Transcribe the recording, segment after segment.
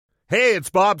Hey, it's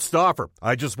Bob Stauffer.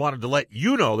 I just wanted to let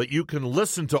you know that you can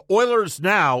listen to Oilers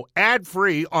Now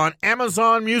ad-free on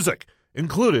Amazon Music,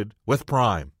 included with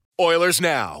Prime. Oilers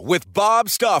Now with Bob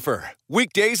Stauffer.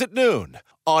 Weekdays at noon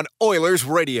on Oilers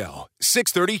Radio,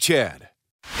 630 CHED.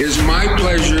 It's my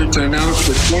pleasure to announce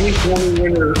the 2020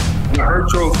 winner of the Hart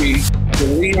Trophy to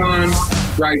Leon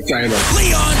Draisaitl.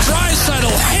 Leon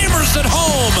Draisaitl hammers it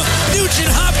home.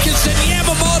 Nugent Hopkins and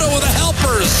Yamamoto with the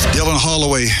helpers. Dylan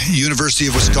Holloway, University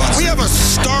of Wisconsin. We have a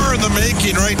star in the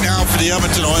making right now for the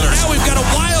Edmonton Oilers. Now we've got a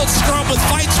wild scrum with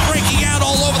fights breaking out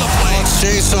all over the place.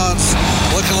 Jason's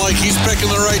looking like he's picking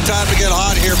the right time to get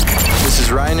hot here. This is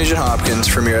Ryan Nugent Hopkins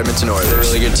from your Edmonton Oilers. We're a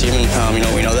really good team, and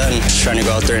we know that, and just trying to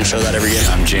go out there and show that every game.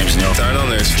 I'm James Neal. Darnell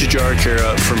Nurse. Jujhar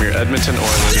Khaira from your Edmonton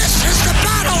Oilers. This is the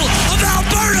Battle of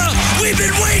Alberta we've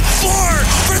been waiting for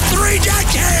 3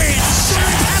 decades.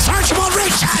 Pass Archibald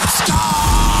Richard score!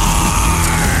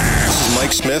 This is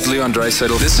Mike Smith, Leon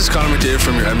Draisaitl. This is Connor McDavid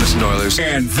from your Edmonton Oilers.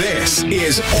 And this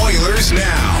is Oilers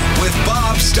Now with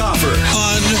Bob Stauffer.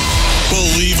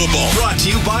 Unbelievable. Brought to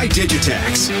you by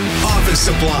Digitex. Office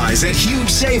supplies at huge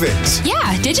savings.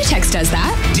 Yeah, Digitex does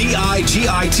that.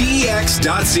 Digitex.ca.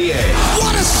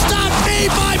 What a stop made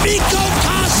by Mikko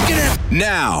Koskinen.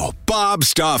 Now, Bob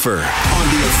Stauffer on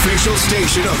the official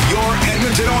station of your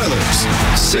Edmonton Oilers.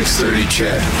 630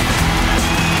 CHED.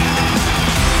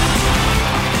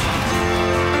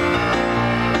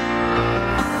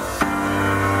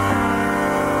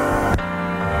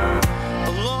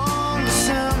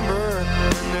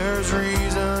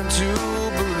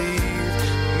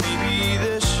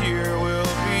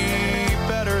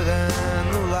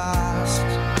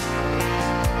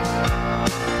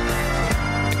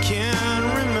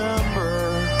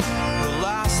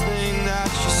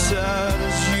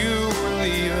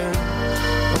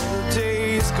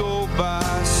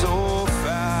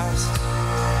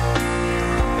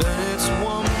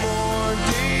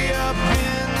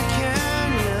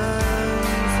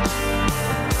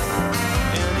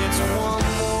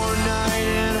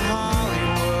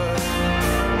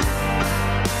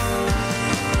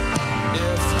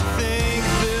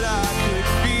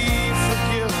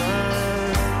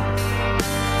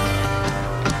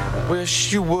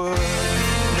 Wish you would.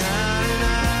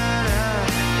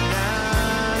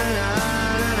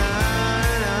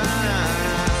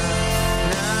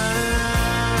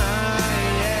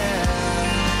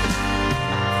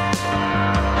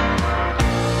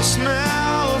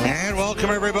 And welcome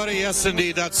everybody. Yes,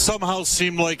 indeed. That somehow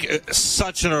seemed like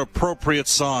such an appropriate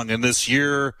song in this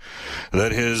year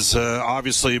that has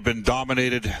obviously been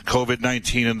dominated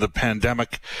COVID-19 and the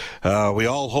pandemic. We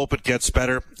all hope it gets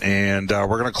better, and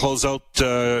we're going to close out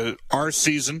our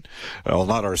season. Well,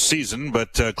 not our season,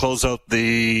 but close out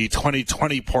the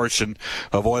 2020 portion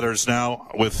of Oilers Now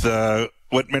with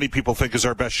what many people think is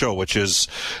our best show, which is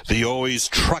the always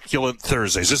truculent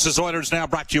Thursdays. This is Oilers Now,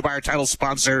 brought to you by our title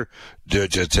sponsor,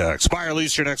 Digitex. Buy or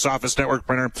lease your next office network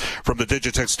printer from the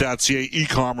Digitex.ca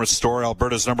e-commerce store,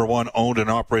 Alberta's #1 owned and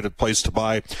operated place to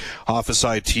buy office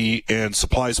IT and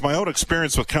supplies. My own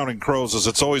experience with Counting Crows is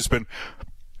it's always been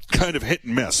kind of hit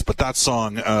and miss, but that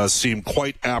song seemed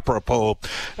quite apropos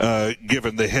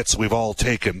given the hits we've all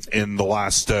taken in the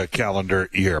last calendar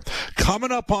year.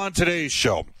 Coming up on today's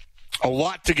show, a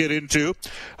lot to get into.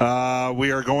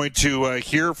 We are going to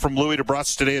hear from Louis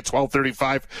DeBrusk today at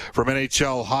 12:35 from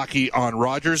NHL Hockey on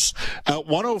Rogers at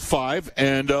 1:05.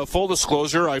 And full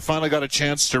disclosure, I finally got a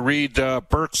chance to read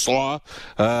Burke's Law,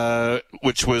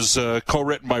 which was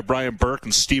co-written by Brian Burke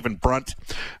and Stephen Brunt.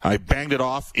 I banged it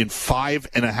off in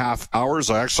 5.5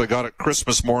 hours. I actually got it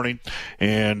Christmas morning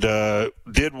and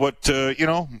did what,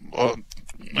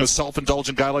 a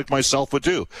self-indulgent guy like myself would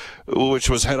do, which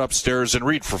was head upstairs and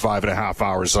read for 5.5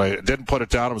 hours. I didn't put it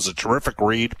down. It was a terrific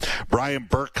read. Brian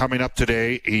Burke coming up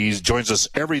today. He joins us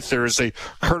every Thursday,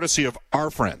 courtesy of our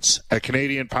friends at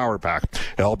Canadian Power Pack,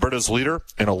 Alberta's leader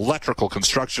in electrical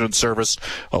construction and service,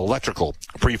 electrical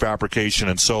prefabrication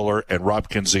and solar. And Rob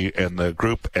Kinsey and the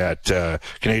group at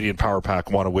Canadian Power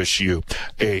Pack want to wish you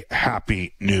a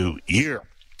happy new year.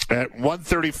 At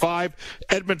 1:35,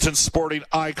 Edmonton sporting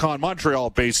icon,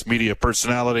 Montreal-based media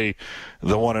personality,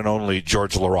 the one and only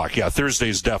George Laraque. Yeah, Thursday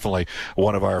is definitely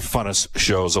one of our funnest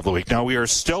shows of the week. Now, we are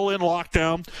still in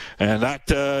lockdown, and that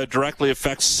directly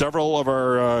affects several of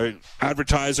our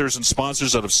advertisers and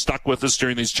sponsors that have stuck with us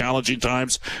during these challenging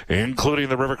times, including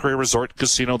the River Cree Resort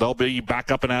Casino. They'll be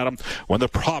back up and at 'em when the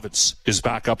province is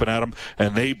back up and at 'em,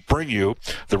 and they bring you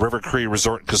the River Cree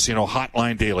Resort Casino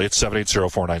hotline daily at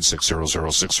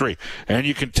 780-496-0063. And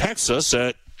you can text us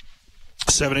at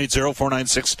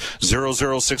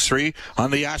 780-496-0063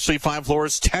 on the Ashley Fine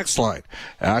Floors text line.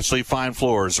 Ashley Fine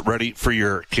Floors, ready for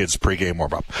your kids' pregame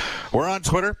warm-up. We're on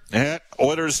Twitter at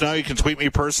Oilers Now. You can tweet me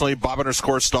personally,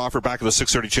 Bob_Stauffer, back in the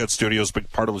 630 Chet Studios.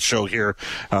 Big part of the show here,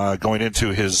 going into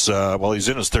his, he's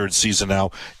in his third season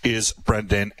now, is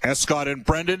Brendan Escott. And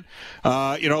Brendan,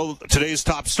 today's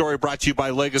top story brought to you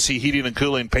by Legacy Heating and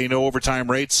Cooling. Pay no overtime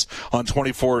rates on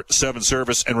 24/7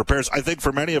 service and repairs. I think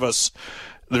for many of us,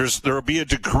 there will be a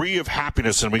degree of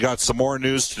happiness, and we got some more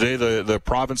news today. The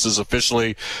province has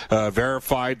officially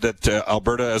verified that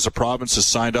Alberta as a province has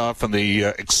signed off on the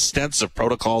extensive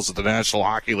protocols that the National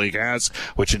Hockey League has,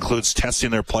 which includes testing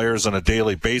their players on a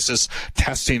daily basis,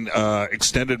 testing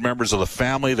extended members of the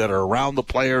family that are around the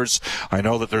players. I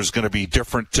know that there's going to be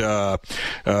different sort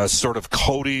of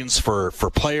codings for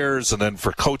players, and then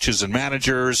for coaches and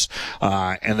managers,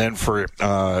 and then for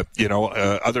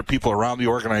other people around the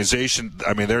organization.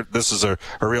 I mean, this is a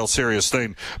real serious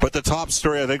thing. But the top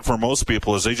story, I think, for most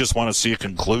people is they just want to see a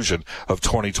conclusion of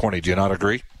 2020. Do you not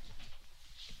agree?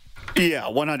 Yeah,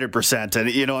 100%.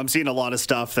 And, I'm seeing a lot of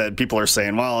stuff that people are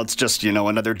saying, well, it's just,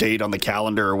 another date on the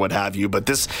calendar or what have you. But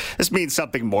this means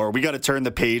something more. We got to turn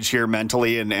the page here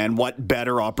mentally, and what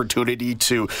better opportunity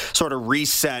to sort of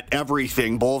reset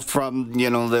everything, both from,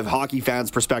 the hockey fans'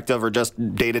 perspective or just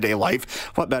day-to-day life.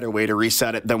 What better way to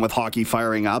reset it than with hockey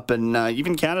firing up? And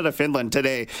even Canada-Finland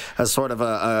today as sort of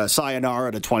a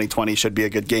sayonara to 2020 should be a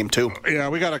good game, too. Yeah,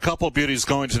 we got a couple of beauties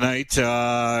going tonight.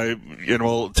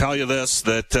 We'll tell you this,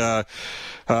 that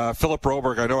Philip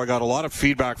Broberg, I know I got a lot of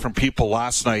feedback from people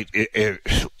last night.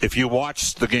 If you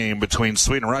watched the game between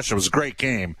Sweden and Russia, it was a great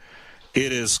game.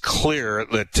 It is clear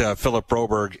that Philip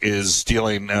Broberg is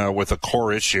dealing with a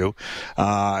core issue.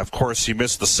 Of course, he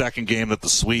missed the second game that the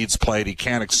Swedes played. He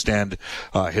can't extend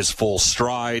his full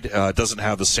stride, doesn't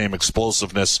have the same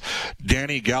explosiveness.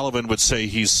 Danny Gallivan would say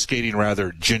he's skating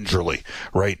rather gingerly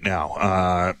right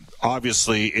now.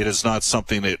 Obviously, it is not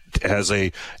something that has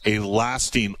a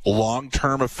lasting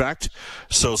long-term effect.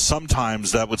 So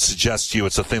sometimes that would suggest to you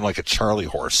it's a thing like a Charlie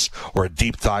horse or a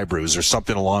deep thigh bruise or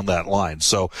something along that line.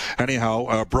 So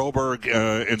anyhow, Broberg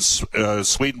in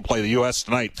Sweden play the U.S.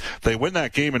 tonight. They win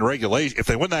that game in regulation. If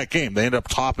they win that game, they end up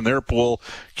top in their pool.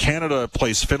 Canada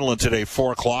plays Finland today,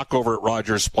 4 o'clock over at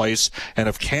Rogers Place. And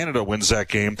if Canada wins that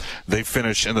game, they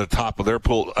finish in the top of their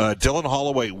pool. Dylan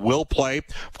Holloway will play.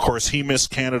 Of course, he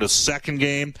missed Canada's second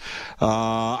game.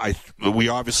 We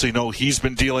obviously know he's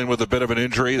been dealing with a bit of an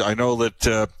injury. I know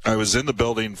that I was in the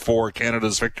building for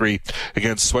Canada's victory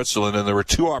against Switzerland, and there were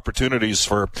 2 opportunities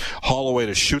for Holloway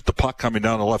to shoot the puck coming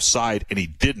down the left side, and he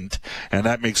didn't. And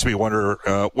that makes me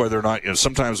wonder whether or not,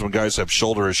 sometimes when guys have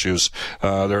shoulder issues,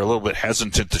 they're a little bit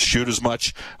hesitant to shoot as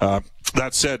much.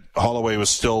 That said, Holloway was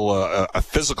still a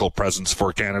physical presence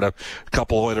for Canada. A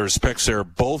couple Oilers picks there,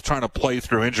 both trying to play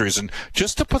through injuries. And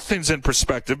just to put things in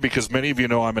perspective, because many of you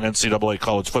know I'm an NCAA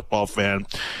college football fan,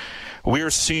 we are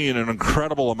seeing an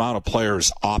incredible amount of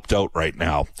players opt out right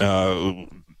now.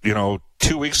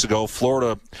 2 weeks ago,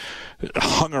 Florida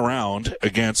hung around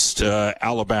against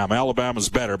Alabama. Alabama's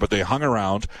better, but they hung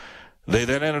around. They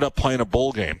then ended up playing a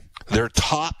bowl game. Their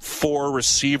top 4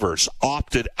 receivers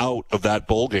opted out of that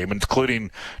bowl game,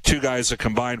 including 2 guys that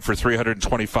combined for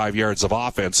 325 yards of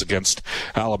offense against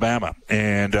Alabama.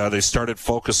 And they started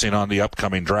focusing on the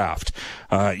upcoming draft.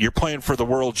 You're playing for the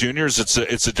World Juniors.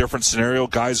 It's a different scenario.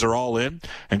 Guys are all in,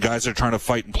 and guys are trying to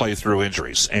fight and play through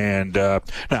injuries. And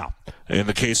now, in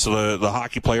the case of the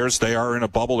hockey players, they are in a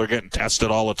bubble. They're getting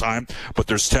tested all the time, but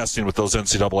there's testing with those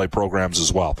NCAA programs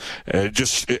as well.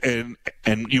 And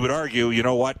you would argue, you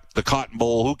know what? The Cotton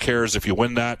Bowl, who cares if you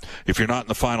win that? If you're not in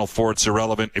the Final Four, it's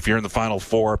irrelevant. If you're in the Final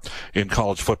Four in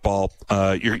college football,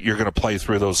 you're going to play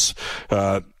through those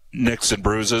nicks and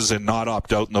bruises and not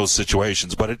opt out in those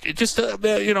situations. But it just,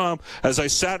 as I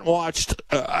sat and watched,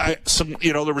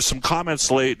 there were some comments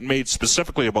made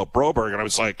specifically about Broberg, and I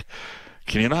was like,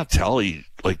 can you not tell he's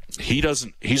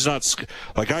not,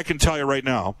 like, I can tell you right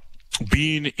now,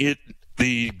 being in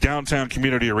the downtown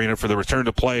community arena for the return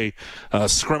to play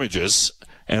scrimmages,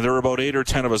 and there were about 8 or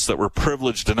 10 of us that were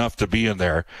privileged enough to be in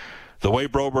there. The way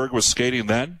Broberg was skating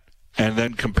then, and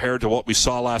then compared to what we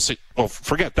saw last, well,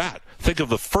 forget that. Think of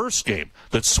the first game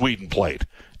that Sweden played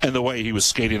and the way he was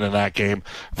skating in that game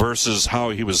versus how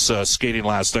he was skating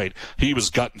last night. He was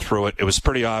gutting through it. It was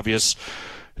pretty obvious.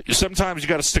 Sometimes you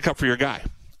got to stick up for your guy.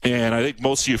 And I think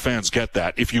most of you fans get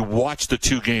that. If you watch the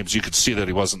 2 games, you could see that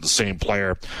he wasn't the same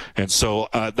player. And so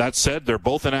that said, they're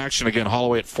both in action again.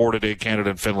 Holloway at 4 today,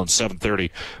 Canada and Finland 7:30.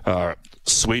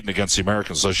 Sweden against the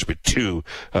Americans. Those should be 2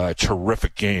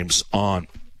 terrific games on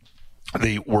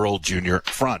the World Junior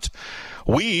front.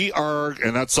 We are,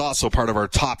 and that's also part of our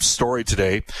top story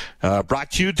today,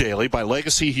 brought to you daily by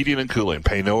Legacy Heating and Cooling.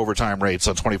 Pay no overtime rates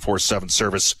on 24/7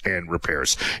 service and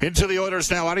repairs. Into the Oilers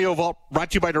Now Audio Vault,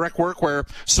 brought to you by Direct Workwear,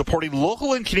 supporting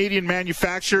local and Canadian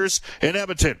manufacturers in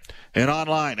Edmonton and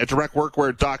online at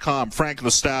directworkwear.com. Frank and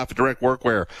the staff at Direct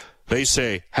Workwear, they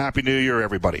say, Happy New Year,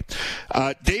 everybody.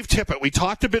 Dave Tippett, we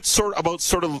talked a bit about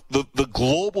the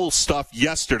global stuff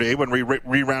yesterday when we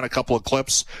reran a couple of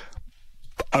clips.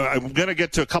 I'm going to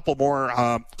get to a couple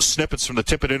more snippets from the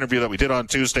Tippett interview that we did on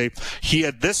Tuesday. He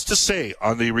had this to say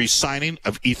on the re-signing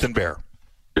of Ethan Bear.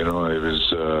 You know, I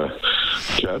was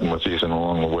chatting with Ethan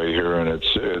along the way here, and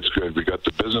it's good. We got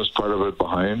the business part of it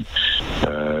behind.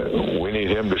 We need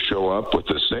him to show up with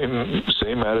the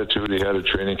same attitude he had at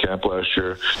training camp last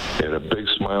year. He had a big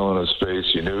smile on his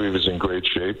face. You knew he was in great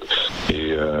shape.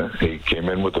 He came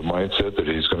in with the mindset that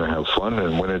he's going to have fun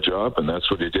and win a job, and that's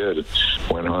what he did.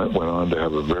 Went on to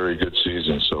have a very good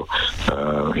season. So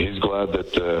he's glad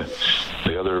that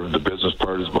the business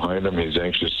part is behind him. He's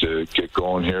anxious to get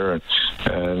going here,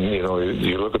 and you know,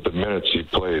 you look at the minutes he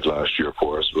played last year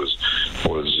for us was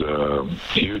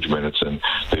huge minutes, and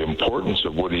the importance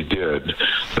of what he did,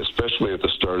 especially at the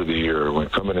start of the year when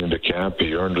coming into camp,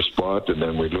 he earned a spot, and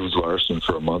then we lose Larson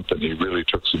for a month, and he really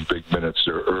took some big minutes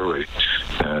there early,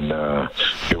 and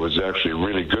it was actually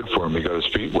really good for him. He got his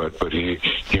feet wet, but he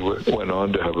went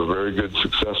on to have a very good,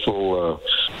 successful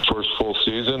first full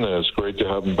season, and it's great to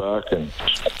have him back. And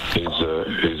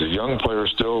he's a young player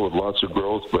still with lots of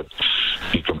growth, but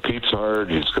he competes hard,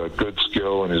 he's got good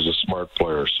skill, and he's a smart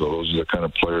player. So those are the kind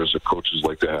of players that coaches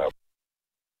like to have.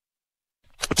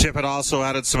 Tippett also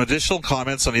added some additional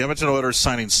comments on the Edmonton Oilers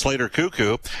signing Slater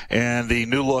Cuckoo and the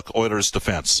new-look Oilers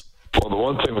defense. Well, the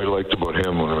one thing we liked about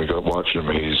him when we got watching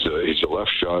him, he's a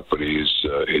left shot, but he's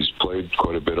played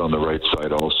quite a bit on the right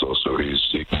side also, so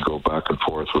he can go back and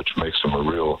forth, which makes him a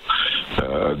real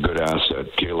good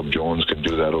asset. Caleb Jones can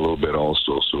do that a little bit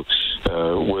also. So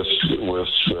with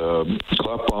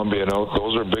Klefbom being out,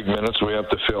 those are big minutes we have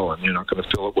to fill, and you're not going to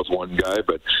fill it with one guy,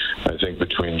 but I think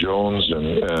between Jones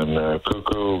and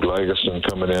Cuckoo, Lagesson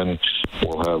coming in,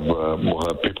 we'll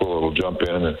have people that will jump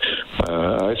in, and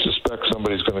I suspect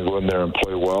somebody's going to go in there and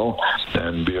play well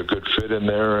and be a good fit in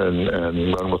there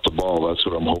and run with the ball. That's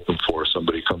what I'm hoping for.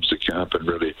 Somebody comes to camp and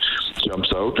really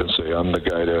jumps out and say, I'm the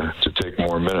guy to take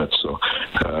more minutes. So,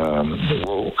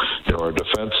 our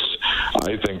defense,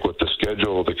 I think with the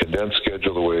schedule, the condensed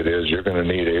schedule, the way it is, you're going to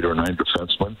need 8 or 9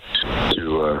 defensemen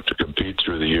to compete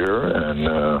through the year.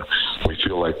 And we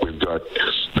feel like we've got,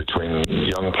 between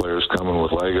young players coming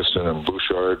with Lagesson and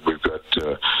Bouchard, we've got,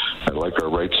 I like our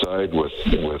right side with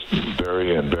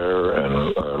Barry and Bear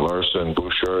and Larson,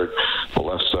 Bouchard. The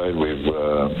left side,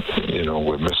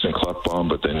 we're missing Klefbom,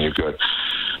 but then you've got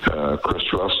Chris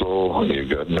Russell, you've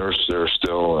got Nurse there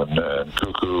still, and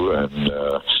Cuckoo and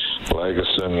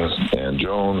Lagesson and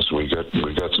Jones. We got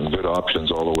some good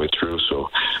options all the way through. So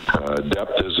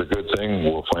depth is a good thing.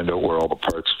 We'll find out where all the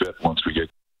parts fit once we get.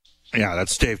 Yeah,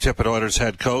 that's Dave Tippett, Oilers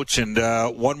head coach. And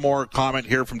one more comment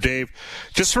here from Dave.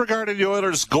 Just regarding the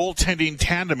Oilers' goaltending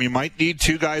tandem, you might need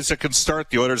 2 guys that can start.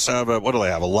 The Oilers have,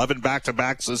 11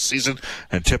 back-to-backs this season,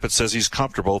 and Tippett says he's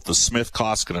comfortable with the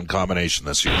Smith-Koskinen combination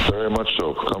this year. Very much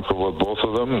so. Comfortable with both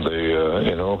of them.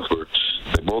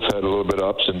 They both had a little bit of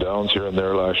ups and downs here and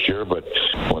there last year, but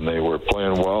when they were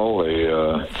playing well,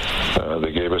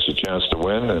 they gave us a chance to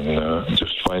win, and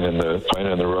just finding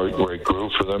the right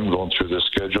groove for them going through this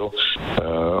schedule.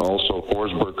 Also,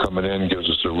 Forsberg coming in gives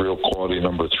us a real quality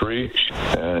number 3,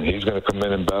 and he's going to come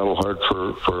in and battle hard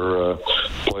for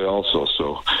play also.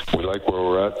 So we like where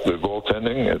we're at. The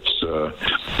goaltending,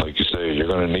 it's like you say, you're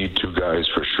going to need 2 guys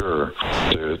for sure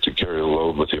to carry the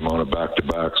load with the amount of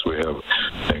back-to-backs. We have,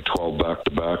 I think, 12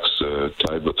 back-to-backs,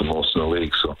 tied with the most in the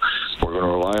league. So we're going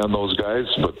to rely on those guys,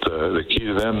 but the key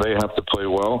to them, they have to play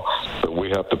well, but we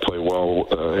have to play well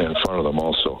in front of them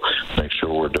also. Make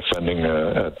sure we're defending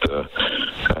at a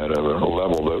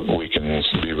level that we can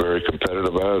be very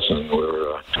competitive as, and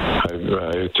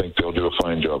I think they'll do a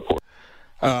fine job for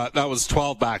it. That was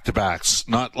 12 back-to-backs,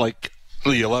 not like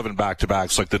the 11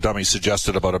 back-to-backs like the dummy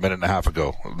suggested about a minute and a half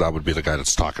ago. That would be the guy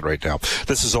that's talking right now.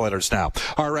 This is Oilers Now.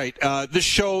 All right, this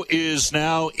show is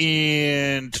now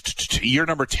in year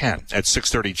number 10 at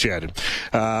 6:30 CHED.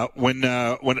 When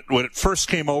it first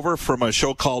came over from a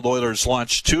show called Oilers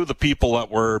Lunch, 2 of the people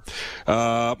that were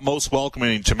most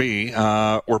welcoming to me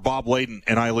were Bob Layton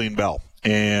and Eileen Bell.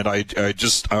 And I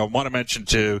want to mention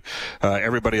to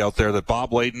everybody out there that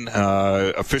Bob Layton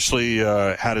officially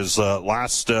had his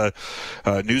last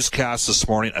newscast this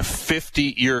morning, a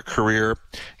 50-year career.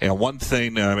 And one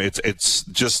thing, it's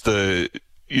just the...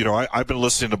 I've been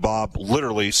listening to Bob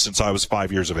literally since I was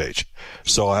 5 years of age.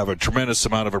 So I have a tremendous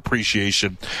amount of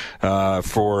appreciation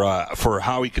for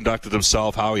how he conducted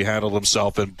himself, how he handled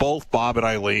himself. And both Bob and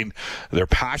Eileen, they're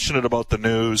passionate about the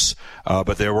news,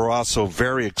 but they were also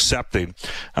very accepting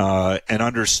and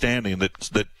understanding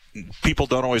that people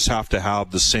don't always have to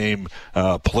have the same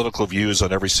political views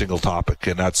on every single topic,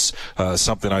 and that's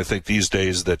something I think these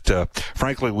days that,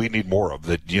 frankly, we need more of.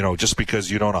 That just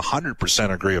because you don't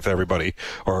 100% agree with everybody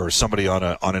or somebody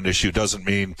on an issue doesn't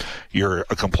mean you're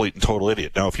a complete and total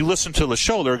idiot. Now, if you listen to the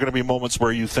show, there are going to be moments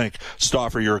where you think,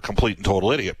 Stauffer, you're a complete and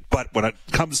total idiot. But when it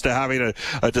comes to having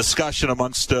a discussion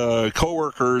amongst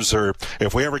coworkers, or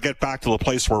if we ever get back to the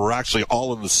place where we're actually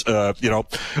all in this,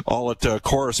 all at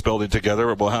Chorus Building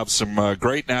together, we'll have some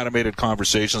great and animated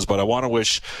conversations. But I want to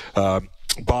wish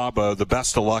Bob the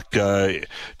best of luck in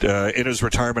his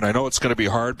retirement. I know it's going to be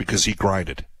hard because he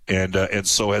grinded, and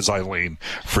so has Eileen,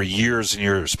 for years and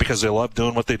years, because they love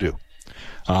doing what they do.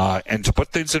 And to put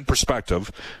things in perspective,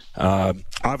 I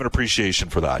have an appreciation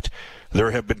for that.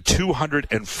 There have been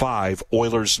 205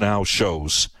 Oilers Now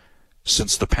shows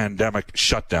since the pandemic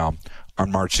shutdown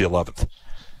on March the 11th.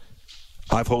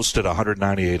 I've hosted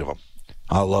 198 of them.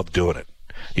 I love doing it.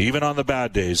 Even on the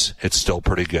bad days, it's still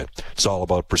pretty good. It's all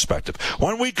about perspective.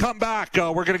 When we come back,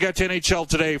 we're going to get to NHL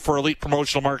Today for Elite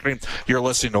Promotional Marketing. You're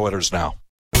listening to Oilers Now.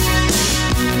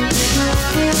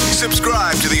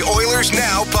 Subscribe to the Oilers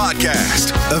Now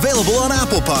podcast. Available on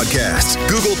Apple Podcasts,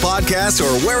 Google Podcasts, or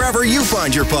wherever you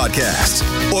find your podcasts.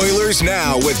 Oilers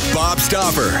Now with Bob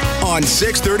Stauffer on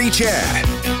 630 CHED.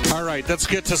 All right, let's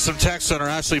get to some text on our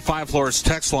Ashley Fine Floors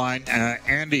text line.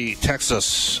 Andy texts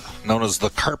us, known as the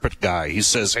Carpet Guy. He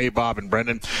says, hey, Bob and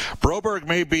Brendan, Broberg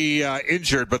may be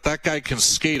injured, but that guy can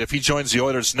skate. If he joins the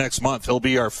Oilers next month, he'll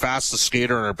be our fastest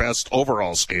skater and our best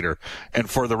overall skater. And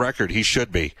for the record, he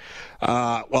should be.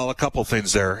 Well, a couple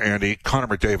things there, Andy. Connor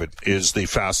McDavid is the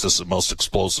fastest and most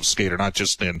explosive skater, not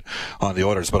just on the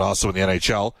Oilers, but also in the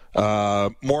NHL.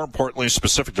 More importantly,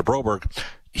 specific to Broberg,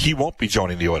 he won't be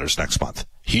joining the Oilers next month.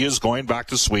 He is going back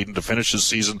to Sweden to finish his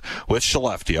season with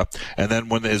Skellefteå. And then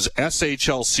when his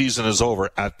SHL season is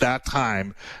over, at that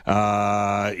time,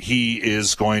 he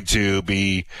is going to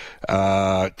be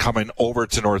coming over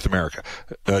to North America.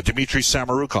 Dmitry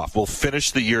Samorukov will finish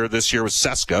the year this year with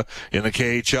CSKA in the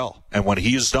KHL. And when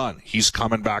he is done, he's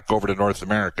coming back over to North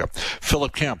America.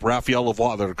 Philip Kemp, Raphael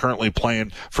Lavoie, that are currently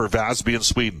playing for Väsby in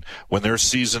Sweden. When their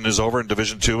season is over in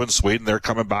Division II in Sweden, they're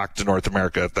coming back to North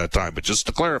America at that time. But just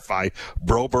to clarify,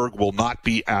 Broberg will not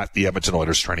be at the Edmonton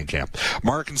Oilers training camp.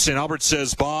 Mark in St. Albert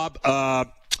says, Bob,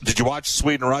 did you watch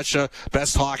Sweden-Russia?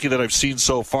 Best hockey that I've seen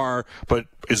so far, but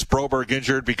is Broberg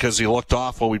injured because he looked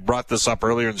off? Well, we brought this up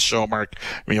earlier in the show, Mark.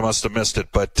 You must have missed it,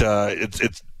 but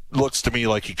it looks to me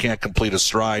like he can't complete a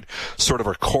stride, sort of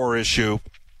a core issue,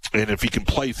 and if he can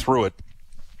play through it,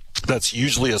 that's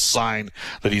usually a sign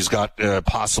that he's got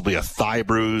possibly a thigh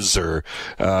bruise or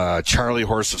Charlie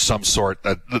horse of some sort.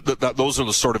 Those are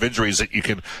the sort of injuries that you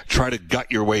can try to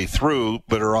gut your way through,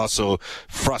 but are also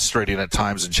frustrating at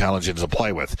times and challenging to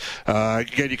play with.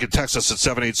 Again, you can text us at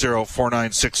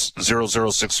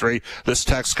 780-496-0063. This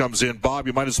text comes in, Bob,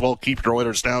 you might as well keep your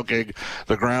Oilers Now gig.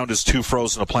 The ground is too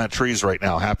frozen to plant trees right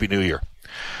now. Happy New Year.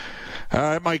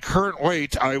 At my current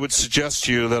weight, I would suggest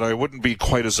to you that I wouldn't be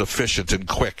quite as efficient and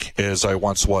quick as I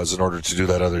once was in order to do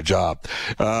that other job.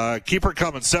 Keep her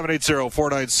coming,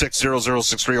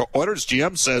 780-496-0063. Oilers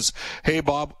GM says, hey,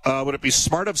 Bob, would it be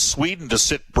smart of Sweden to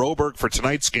sit Broberg for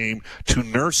tonight's game to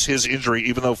nurse his injury,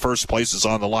 even though first place is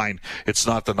on the line? It's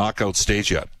not the knockout stage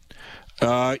yet.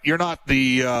 You're not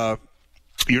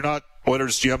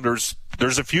Oilers GM.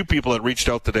 There's a few people that reached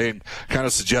out today and kind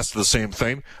of suggested the same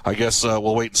thing. I guess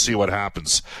we'll wait and see what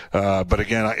happens. But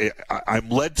again, I'm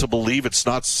led to believe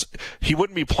he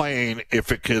wouldn't be playing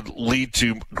if it could lead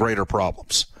to greater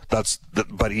problems. But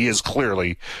he is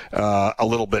clearly a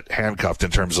little bit handcuffed in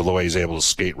terms of the way he's able to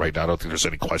skate right now. I don't think there's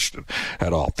any question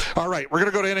at all. All right, we're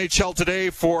going to go to NHL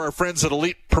Today for our friends at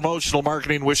Elite Promotional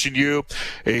Marketing, wishing you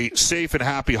a safe and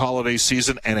happy holiday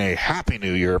season and a happy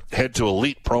new year. Head to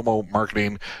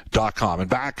ElitePromoMarketing.com. And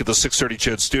back at the 630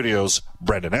 CHED Studios,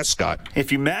 Brendan S. Scott.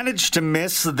 If you managed to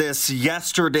miss this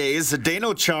yesterday,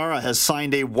 Zdeno Chara has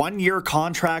signed a one-year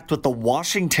contract with the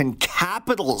Washington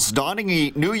Capitals, donning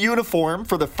a new uniform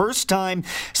for the first time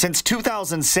since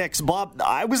 2006. Bob,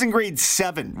 I was in grade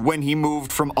 7 when he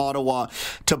moved from Ottawa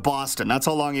to Boston. That's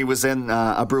how long he was in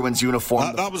a Bruins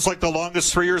uniform. That was like the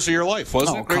longest 3 years of your life,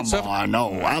 wasn't it? Come on,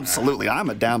 no, absolutely.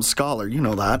 I'm a damn scholar. You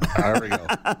know that. There we go.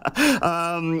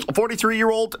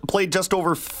 43-year-old played just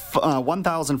over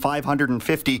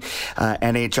 1,550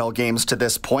 NHL games to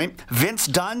this point. Vince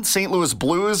Dunn, St. Louis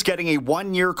Blues, getting a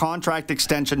 1-year contract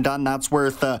extension done. That's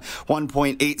worth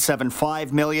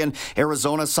 $1.875 million.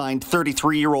 Arizona signed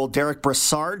 33-year-old Derek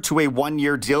Brassard to a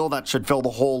 1-year deal that should fill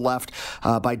the hole left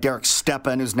by Derek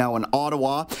Stepan, who's now in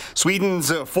Ottawa. Sweden's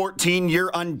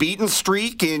 14-year unbeaten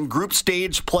streak in group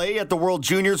stage play at the World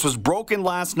Juniors was broken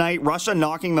last night. Russia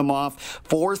knocking them off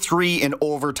 4-3 in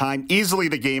overtime. Easily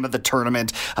the game of the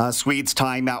tournament. Swedes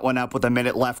tying that one up with a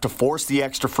minute left to force the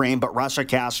extra frame, but Russia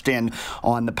cashed in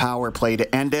on the power play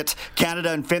to end it.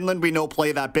 Canada and Finland, we know,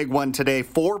 play that big one today.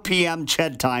 4 p.m.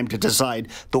 Ched time to decide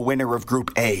the winner of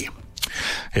Group A.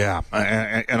 Yeah,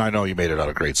 and I know you made it out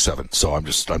of grade 7, so I'm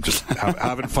just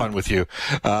having fun with you.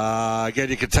 Again,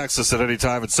 you can text us at any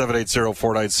time at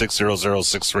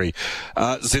 780-496-0063.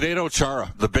 Zdeno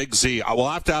Chara, the big Z. We'll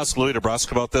have to ask Louis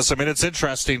DeBrusk about this. I mean, it's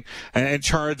interesting, and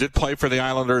Chara did play for the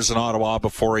Islanders in Ottawa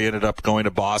before he ended up going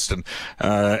to Boston,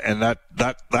 and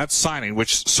that signing,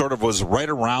 which sort of was right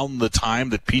around the time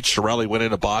that Pete Chiarelli went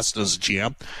into Boston as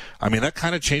GM, I mean, that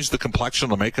kind of changed the complexion,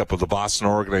 the makeup of the Boston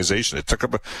organization. It took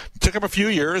him a few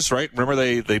years, right? Remember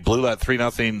they blew that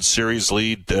 3-0 series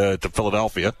lead to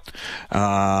Philadelphia,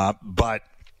 but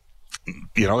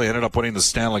they ended up winning the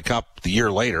Stanley Cup the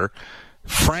year later.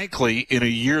 Frankly, in a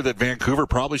year that Vancouver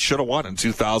probably should have won in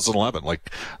 2011. Like,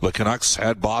 the Canucks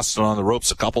had Boston on the ropes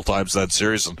a couple times that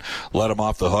series and let them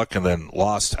off the hook and then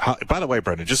lost. By the way,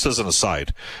 Brendan, just as an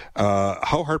aside,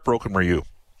 how heartbroken were you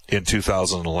in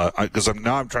 2011? Because I'm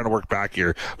trying to work back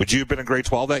here. Would you have been in grade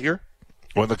 12 that year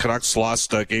when the Canucks lost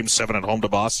Game 7 at home to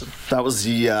Boston? That was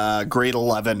the grade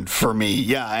 11 for me,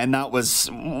 yeah. And that was,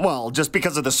 just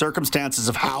because of the circumstances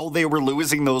of how they were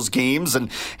losing those games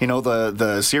and,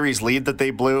 the series lead that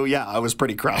they blew, yeah, I was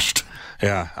pretty crushed.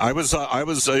 Yeah, I was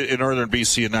in northern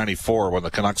BC in '94 when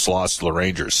the Canucks lost to the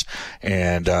Rangers,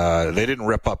 and they didn't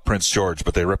rip up Prince George,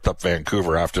 but they ripped up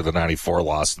Vancouver after the '94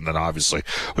 loss, and then obviously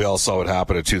we all saw what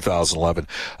happened in 2011.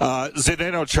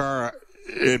 Zdeno Chara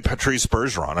and Patrice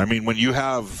Bergeron. I mean, when you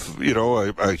have,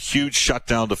 a huge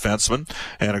shutdown defenseman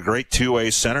and a great two-way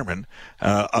centerman,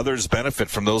 others benefit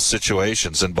from those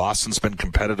situations, and Boston's been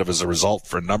competitive as a result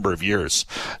for a number of years.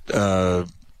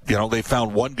 They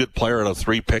found one good player out of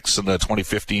 3 picks in the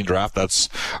 2015 draft. That's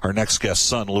our next guest's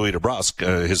son, Louis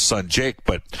DeBrusk, his son Jake.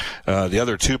 But the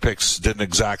other 2 picks didn't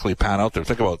exactly pan out there.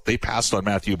 Think about it. They passed on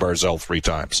Matthew Barzal 3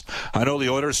 times. I know the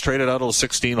Oilers traded out of the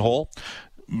 16 hole,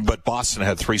 but Boston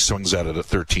had 3 swings at it at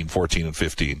 13, 14, and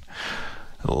 15.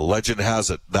 Legend has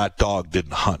it, that dog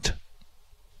didn't hunt.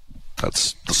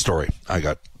 That's the story I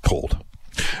got told.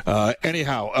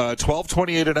 Anyhow,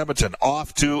 12:28 in Edmonton,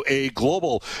 off to a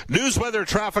global news weather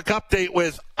traffic update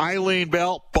with Eileen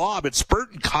Bell. Bob, it's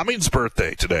Burton Cummings'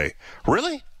 birthday today.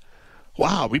 Really?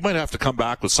 Wow, we might have to come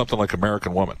back with something like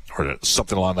American Woman or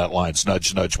something along that lines.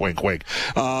 Nudge, nudge, wink, wink.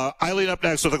 Eileen up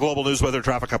next with a global news weather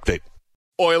traffic update.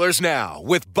 Oilers Now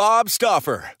with Bob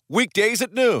Stauffer. Weekdays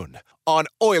at noon on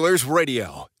Oilers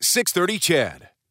Radio, 630 CHED.